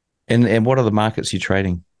 And what are the markets you're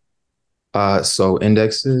trading? So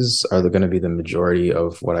indexes are going to be the majority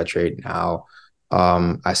of what I trade now.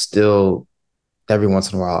 I still, every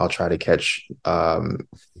once in a while, I'll try to catch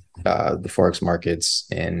the Forex markets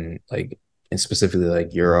and specifically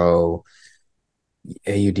like Euro,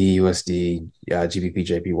 AUD, USD, GBP,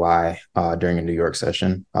 JPY during a New York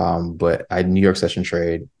session. But I New York session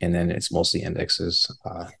trade, and then it's mostly indexes.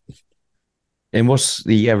 And what's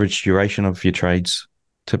the average duration of your trades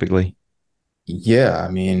typically? Yeah, I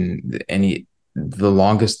mean, the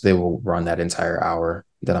longest they will run that entire hour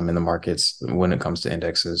that I'm in the markets when it comes to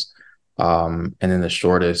indexes. And then the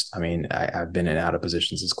shortest, I mean, I've been in and out of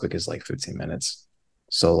positions as quick as like 15 minutes.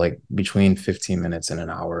 So like between 15 minutes and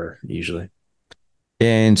an hour usually.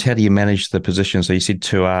 And how do you manage the position? So you said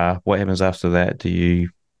 2R. What happens after that? Do you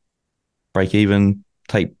break even,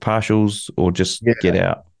 take partials, or just get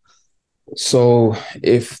out? So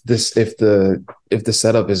if the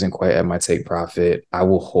setup isn't quite at my take profit, I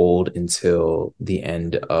will hold until the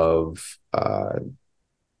end of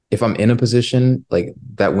if I'm in a position, like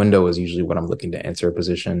that window is usually when I'm looking to enter a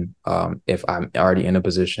position. If I'm already in a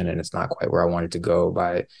position and it's not quite where I want it to go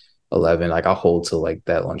by 11, like I'll hold till like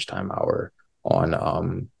that lunchtime hour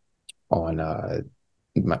on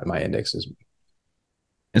my indexes.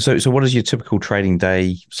 And so what does your typical trading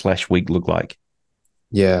day / week look like?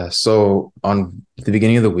 Yeah, so on the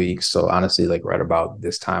beginning of the week, so honestly, like right about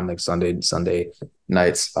this time, like Sunday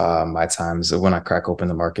nights, my times when I crack open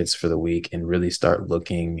the markets for the week and really start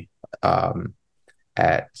looking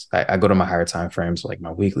I go to my higher time frames, like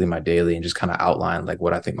my weekly, my daily, and just kind of outline like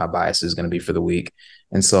what I think my bias is going to be for the week.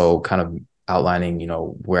 And so kind of outlining,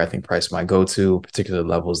 where I think price might go to, particular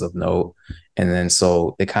levels of note. And then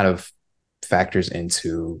so it kind of factors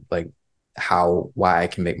into like why I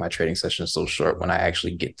can make my trading sessions so short when I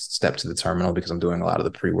actually step to the terminal, because I'm doing a lot of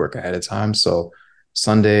the pre-work ahead of time. So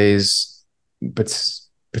Sundays, but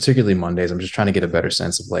particularly Mondays, I'm just trying to get a better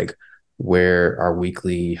sense of like where our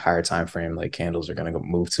weekly higher time frame like candles are going to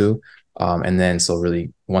move to. And then so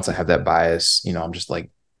really once I have that bias, I'm just like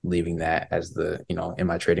leaving that as the, in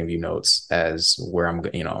my trading view notes as where I'm,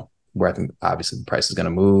 where I think obviously the price is going to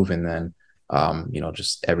move. And then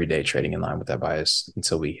just every day trading in line with that bias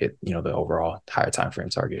until we hit, the overall higher time frame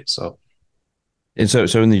target. So, and so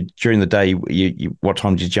during the day, you what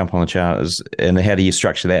time do you jump on the chart, and how do you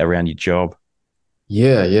structure that around your job?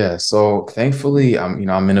 Yeah. So thankfully,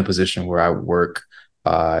 I'm in a position where I work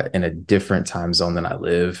in a different time zone than I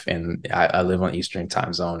live, and I live on Eastern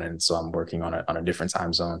time zone, and so I'm working on a different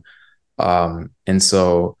time zone, and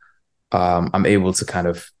so I'm able to kind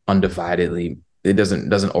of undividedly. It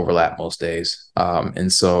doesn't overlap most days.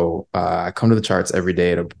 And so I come to the charts every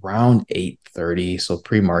day at around 8:30, so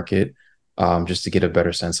pre-market, just to get a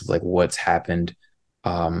better sense of like what's happened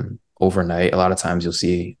overnight. A lot of times you'll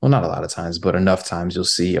see, well, not a lot of times, but enough times you'll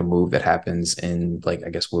see a move that happens in like, I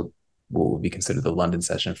guess what would be considered the London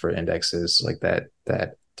session for indexes, like that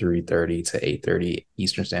 3:30 to 8:30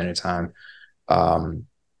 Eastern Standard Time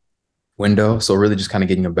window. So really just kind of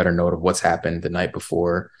getting a better note of what's happened the night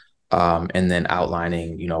before. And then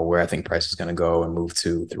outlining, where I think price is going to go and move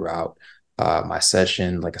to throughout my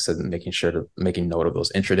session. Like I said, making note of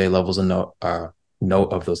those intraday levels of note,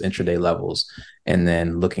 note of those intraday levels, and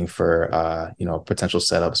then looking for potential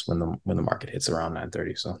setups when the market hits around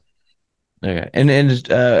 9:30. So Okay, and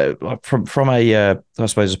from a I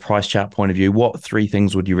suppose a price chart point of view, what three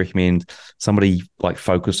things would you recommend somebody like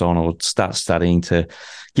focus on or start studying to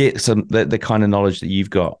get the kind of knowledge that you've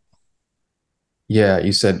got? yeah,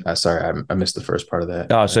 you said sorry, I missed the first part of that.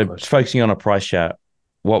 Oh, that so question. focusing on a price chart,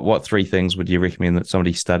 what three things would you recommend that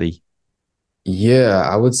somebody study? Yeah,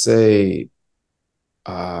 I would say,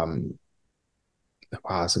 um,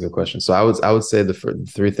 wow, that's a good question. So I would say the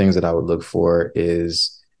three things that I would look for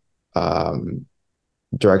is um,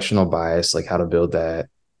 directional bias, like how to build that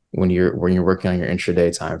when you're working on your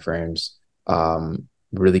intraday timeframes.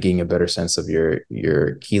 Really getting a better sense of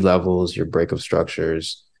your key levels, your breakup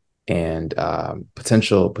structures, and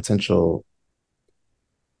potential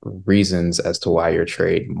reasons as to why your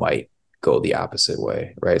trade might go the opposite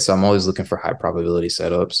way, right? So I'm always looking for high probability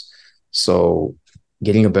setups. So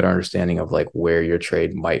getting a better understanding of like where your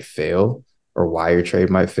trade might fail or why your trade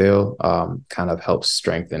might fail kind of helps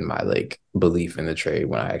strengthen my like belief in the trade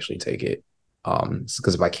when I actually take it.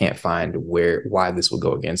 Because if I can't find why this will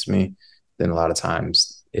go against me, then a lot of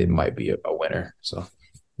times it might be a winner. So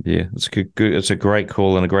Yeah, it's good. It's a great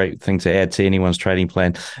call and a great thing to add to anyone's trading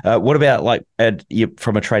plan. What about like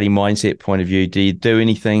from a trading mindset point of view? Do you do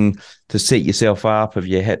anything to set yourself up? Have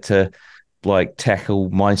you had to like tackle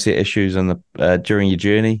mindset issues in the during your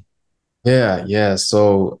journey? yeah.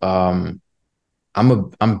 So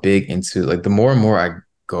I'm big into like the more and more I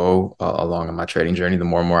go along in my trading journey, the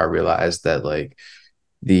more and more I realize that like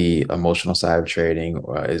the emotional side of trading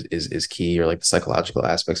is key, or like the psychological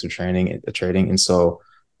aspects of trading. And so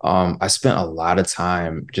I spent a lot of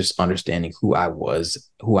time just understanding who I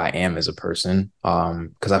am as a person.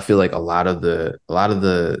 Because I feel like a lot of the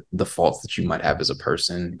faults that you might have as a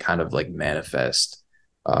person kind of like manifest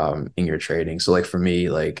in your trading. So like for me,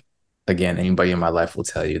 like again, anybody in my life will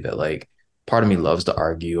tell you that like part of me loves to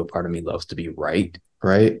argue, a part of me loves to be right,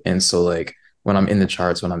 right? And so like when I'm in the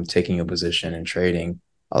charts, when I'm taking a position and trading,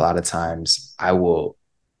 a lot of times I will,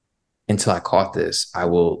 until I caught this, I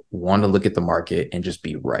will want to look at the market and just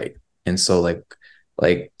be right. And so like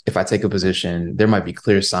if I take a position, there might be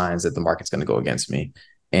clear signs that the market's going to go against me,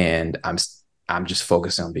 and I'm just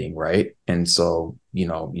focusing on being right. And so,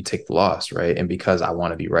 you take the loss, right? And because I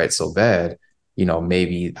want to be right so bad,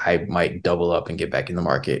 maybe I might double up and get back in the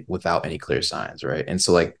market without any clear signs, right? And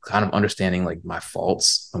so like kind of understanding like my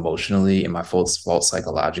faults emotionally and my faults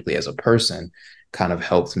psychologically as a person kind of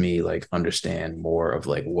helped me like understand more of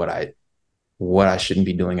like what I shouldn't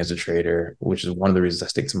be doing as a trader, which is one of the reasons I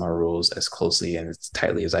stick to my rules as closely and as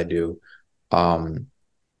tightly as I do. Um,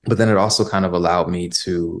 but then it also kind of allowed me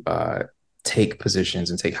to take positions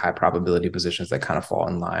and take high probability positions that kind of fall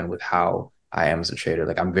in line with how I am as a trader.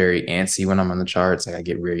 Like I'm very antsy when I'm on the charts. Like I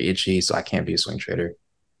get very itchy, so I can't be a swing trader.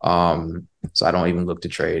 So I don't even look to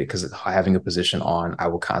trade because having a position on, I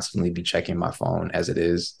will constantly be checking my phone as it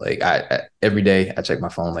is. Like every day I check my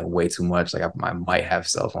phone like way too much. Like I might have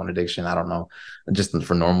cell phone addiction. I don't know, just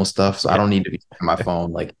for normal stuff. So I don't need to be checking my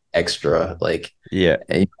phone like extra, like Yeah.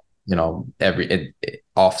 every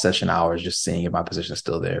off session hours, just seeing if my position is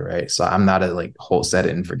still there, right? So I'm not a like whole set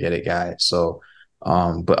it and forget it guy. So,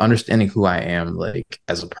 but understanding who I am like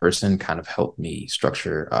as a person kind of helped me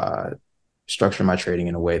structure my trading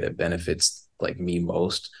in a way that benefits like me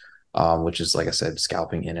most, which is like I said,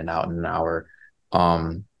 scalping in and out in an hour.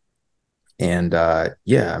 Um, and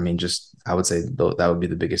yeah, I mean, just I would say that would be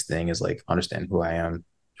the biggest thing is like understand who I am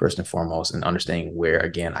first and foremost, and understanding where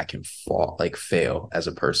again I can fail as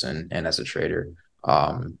a person and as a trader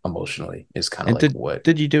emotionally is kind of And like did what.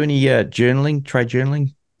 did you do any trade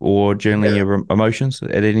journaling, or journaling Yeah. your emotions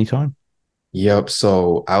at any time? Yep.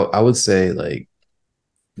 So I would say like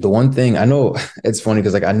the one thing I know, it's funny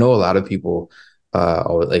because like I know a lot of people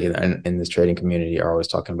like in this trading community are always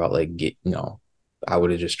talking about like I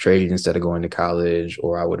would have just traded instead of going to college,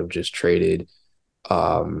 or I would have just traded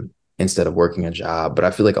instead of working a job. But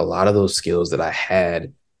I feel like a lot of those skills that I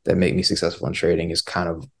had that make me successful in trading is kind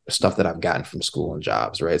of stuff that I've gotten from school and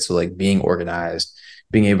jobs, right? So like being organized,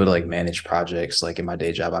 being able to like manage projects. Like in my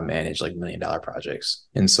day job, I manage like $1 million projects.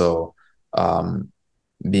 And so um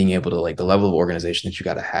being able to like the level of organization that you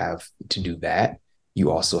got to have to do that,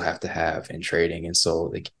 you also have to have in trading. And so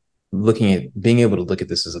like looking at being able to look at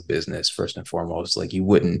this as a business first and foremost, like you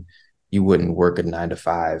wouldn't work a 9 to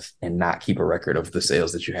 5 and not keep a record of the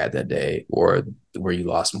sales that you had that day, or where you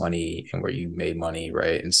lost money and where you made money,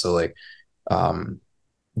 right? And so like um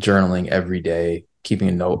journaling every day, keeping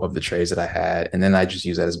a note of the trades that I had, and then I just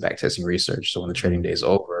use that as back testing research. So when the trading day is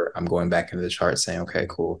over, I'm going back into the chart saying, okay,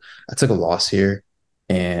 cool, I took a loss here,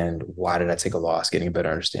 And why did I take a loss? Getting a better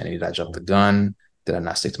understanding. Did I jump the gun? Did I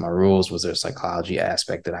not stick to my rules? Was there a psychology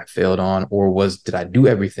aspect that I failed on? Or did I do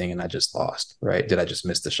everything and I just lost, right? Did I just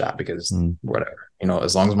miss the shot because whatever,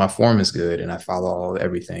 as long as my form is good and I follow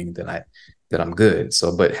everything, then I'm good.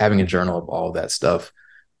 So, but having a journal of all that stuff,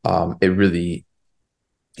 it really,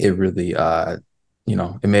 it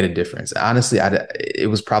made a difference. Honestly, it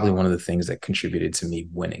was probably one of the things that contributed to me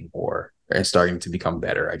winning or starting to become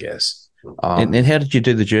better, I guess. And how did you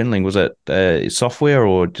do the journaling? Was it software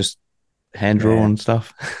or just hand drawn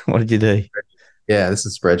stuff? What did you do? Yeah, this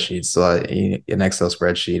is spreadsheets. So an Excel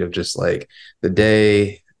spreadsheet of just like the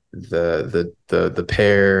day, the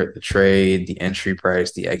pair, the trade, the entry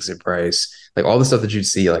price, the exit price, like all the stuff that you'd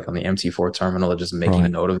see like on the MT4 terminal, just making a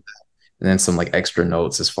note of that. And then some like extra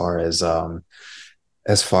notes as far as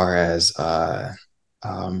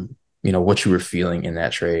what you were feeling in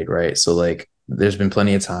that trade, right? So like there's been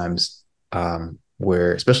plenty of times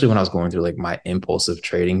where, especially when I was going through like my impulsive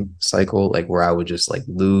trading cycle, like where I would just like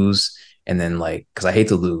lose. And then like, cause I hate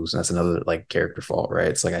to lose. And that's another like character fault, right?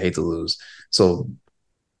 It's like, I hate to lose. So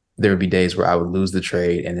there would be days where I would lose the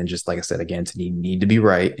trade. And then just like I said, again, to need to be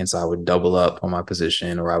right. And so I would double up on my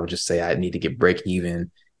position, or I would just say, I need to get break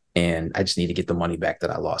even. And I just need to get the money back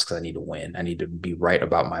that I lost because I need to win. I need to be right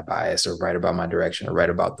about my bias or right about my direction or right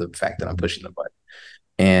about the fact that I'm pushing the button.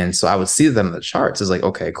 And so I would see them in the charts. It's like,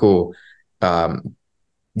 okay, cool.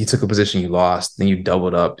 You took a position, you lost, then you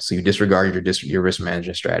doubled up. So you disregarded your risk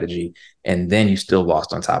management strategy. And then you still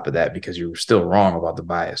lost on top of that because you were still wrong about the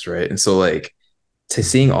bias, right? And so like to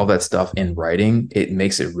seeing all that stuff in writing, it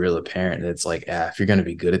makes it real apparent that it's like, if you're going to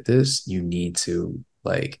be good at this, you need to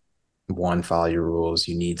like, one, follow your rules.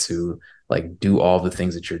 You need to like do all the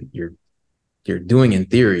things that you're doing in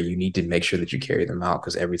theory. You need to make sure that you carry them out,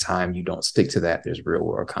 because every time you don't stick to that, there's real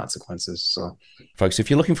world consequences. So folks, if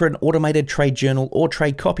you're looking for an automated trade journal or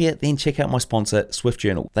trade copier, then check out my sponsor, Swift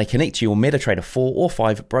Journal. They connect to your MetaTrader 4 or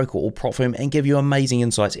 5 broker or prop firm and give you amazing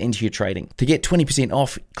insights into your trading. To get 20%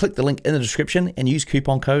 off, click the link in the description and use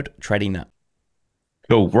coupon code TradingNut.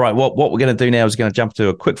 Cool. Right. What we're going to do now is going to jump to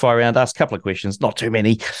a quick fire round, ask a couple of questions, not too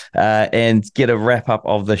many, and get a wrap up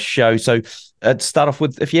of the show. So to start off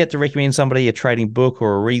with, if you had to recommend somebody a trading book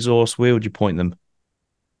or a resource, where would you point them?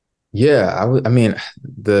 Yeah, I mean,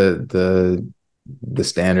 the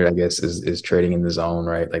standard, I guess, is Trading in the Zone,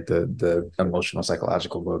 right? Like the emotional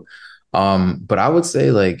psychological book. But I would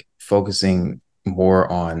say like focusing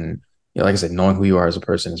more on, like I said, knowing who you are as a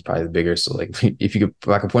person is probably the bigger. So like if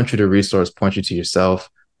I could point you to a resource, point you to yourself,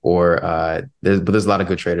 or there's a lot of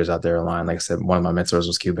good traders out there online. Like I said, one of my mentors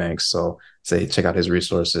was Q Banks. So say check out his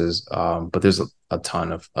resources. But there's a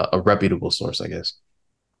ton of a reputable source, I guess.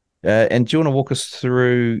 And do you want to walk us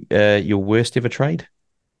through your worst ever trade?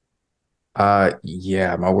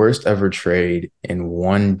 Yeah, my worst ever trade in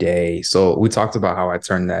one day. So we talked about how I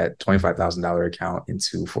turned that $25,000 account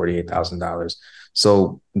into $48,000.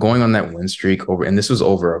 So going on that win streak and this was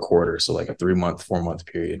over a quarter, so like a 4-month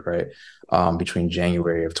period, right? Between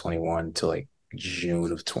January of 21 to like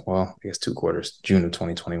June of I guess 2 quarters, June of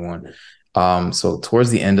 2021. So towards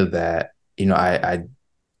the end of that, I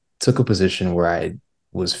took a position where I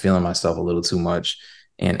was feeling myself a little too much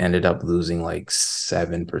and ended up losing like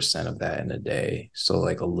 7% of that in a day. So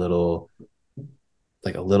like a little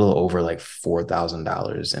over like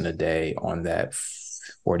 $4,000 in a day on that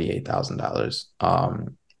 $48,000.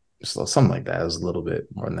 So something like that. It was a little bit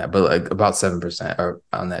more than that, but like about 7%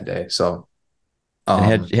 on that day. So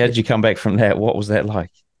how did you come back from that? What was that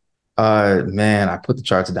like? Man, I put the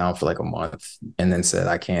charts down for like a month and then said,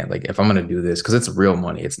 I can't, like, if I'm going to do this, cause it's real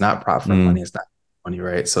money. It's not profit money. It's not money,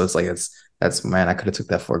 right? So it's like, man, I could have took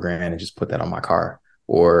that $4,000 and just put that on my car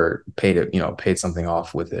or paid something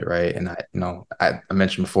off with it. Right. And I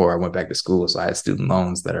mentioned before I went back to school. So I had student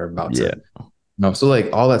loans that are about to, so like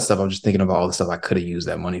all that stuff, I'm just thinking about all the stuff I could have used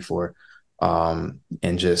that money for. And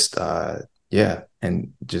just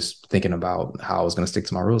thinking about how I was going to stick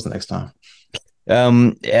to my rules the next time.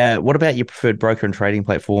 What about your preferred broker and trading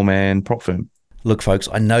platform and prop firm? Look, folks,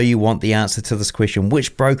 I know you want the answer to this question.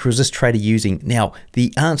 Which broker is this trader using? Now,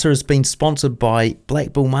 the answer has been sponsored by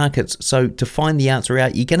Black Bull Markets. So to find the answer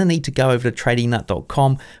out, you're going to need to go over to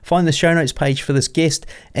tradingnut.com, find the show notes page for this guest,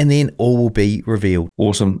 and then all will be revealed.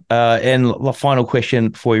 Awesome. And the final question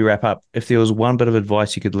before we wrap up, if there was one bit of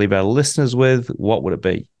advice you could leave our listeners with, what would it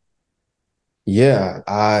be? Yeah,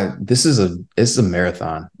 this is a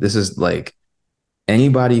marathon. This is like,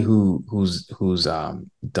 anybody who's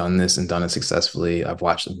done this and done it successfully, I've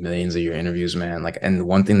watched millions of your interviews, man. Like, and the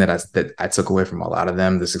one thing that I took away from a lot of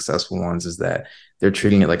them, the successful ones, is that they're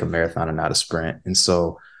treating it like a marathon and not a sprint. And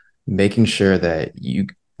so making sure that you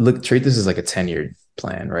treat this as like a 10-year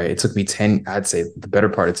plan, right? It took me I'd say the better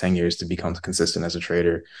part of 10 years to become consistent as a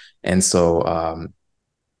trader. And so,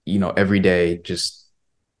 every day, just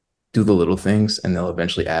do the little things and they'll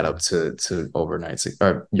eventually add up to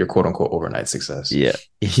or your quote unquote overnight success.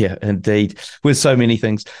 Yeah, indeed. With so many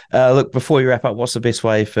things. Look, before you wrap up, what's the best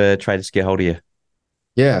way for traders to get hold of you?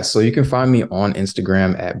 Yeah, so you can find me on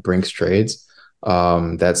Instagram at Brinks Trades.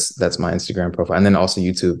 That's my Instagram profile. And then also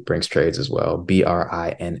YouTube, Brinks Trades as well.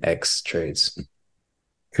 BRINX Trades.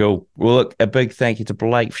 Cool. Well, look, a big thank you to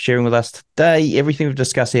Blake for sharing with us today. Everything we've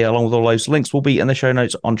discussed here, along with all those links, will be in the show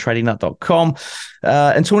notes on tradingnut.com.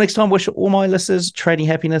 Until next time, wish all my listeners trading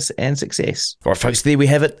happiness and success. All right, folks, there we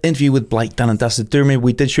have it. Interview with Blake done and dusted. Do remember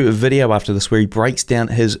we did shoot a video after this where he breaks down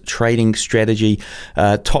his trading strategy,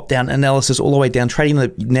 top-down analysis, all the way down, trading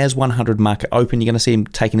the NAS 100 market open. You're going to see him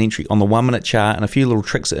take an entry on the 1-minute chart and a few little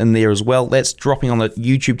tricks in there as well. That's dropping on the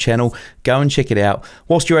YouTube channel. Go and check it out.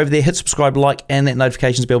 Whilst you're over there, hit subscribe, like, and that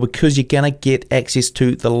notifications bell, because you're going to get access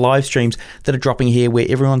to the live streams that are dropping here where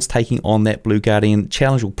everyone's taking on that Blue Guardian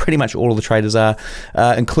challenge, or pretty much all of the traders are,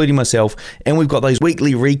 including myself. And we've got those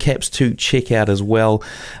weekly recaps to check out as well.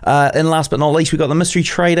 And last but not least, we've got the Mystery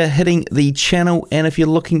Trader hitting the channel. And if you're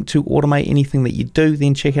looking to automate anything that you do,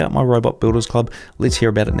 then check out my Robot Builders Club. Let's hear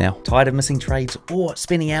about it now. Tired of missing trades or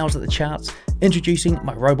spending hours at the charts? Introducing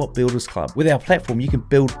my Robot Builders Club. With our platform, you can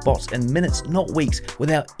build bots in minutes, not weeks,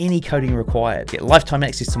 without any coding required. Get lifetime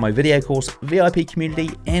access to my video course, VIP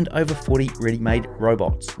community, and over 40 ready-made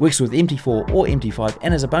robots. Works with MT4 or MT5,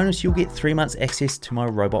 and as a bonus, you'll get 3 months access to my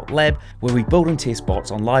robot lab, where we build and test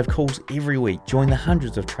bots on live calls every week. Join the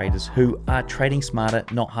hundreds of traders who are trading smarter,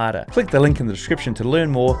 not harder. Click the link in the description to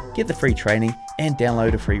learn more, get the free training, and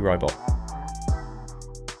download a free robot.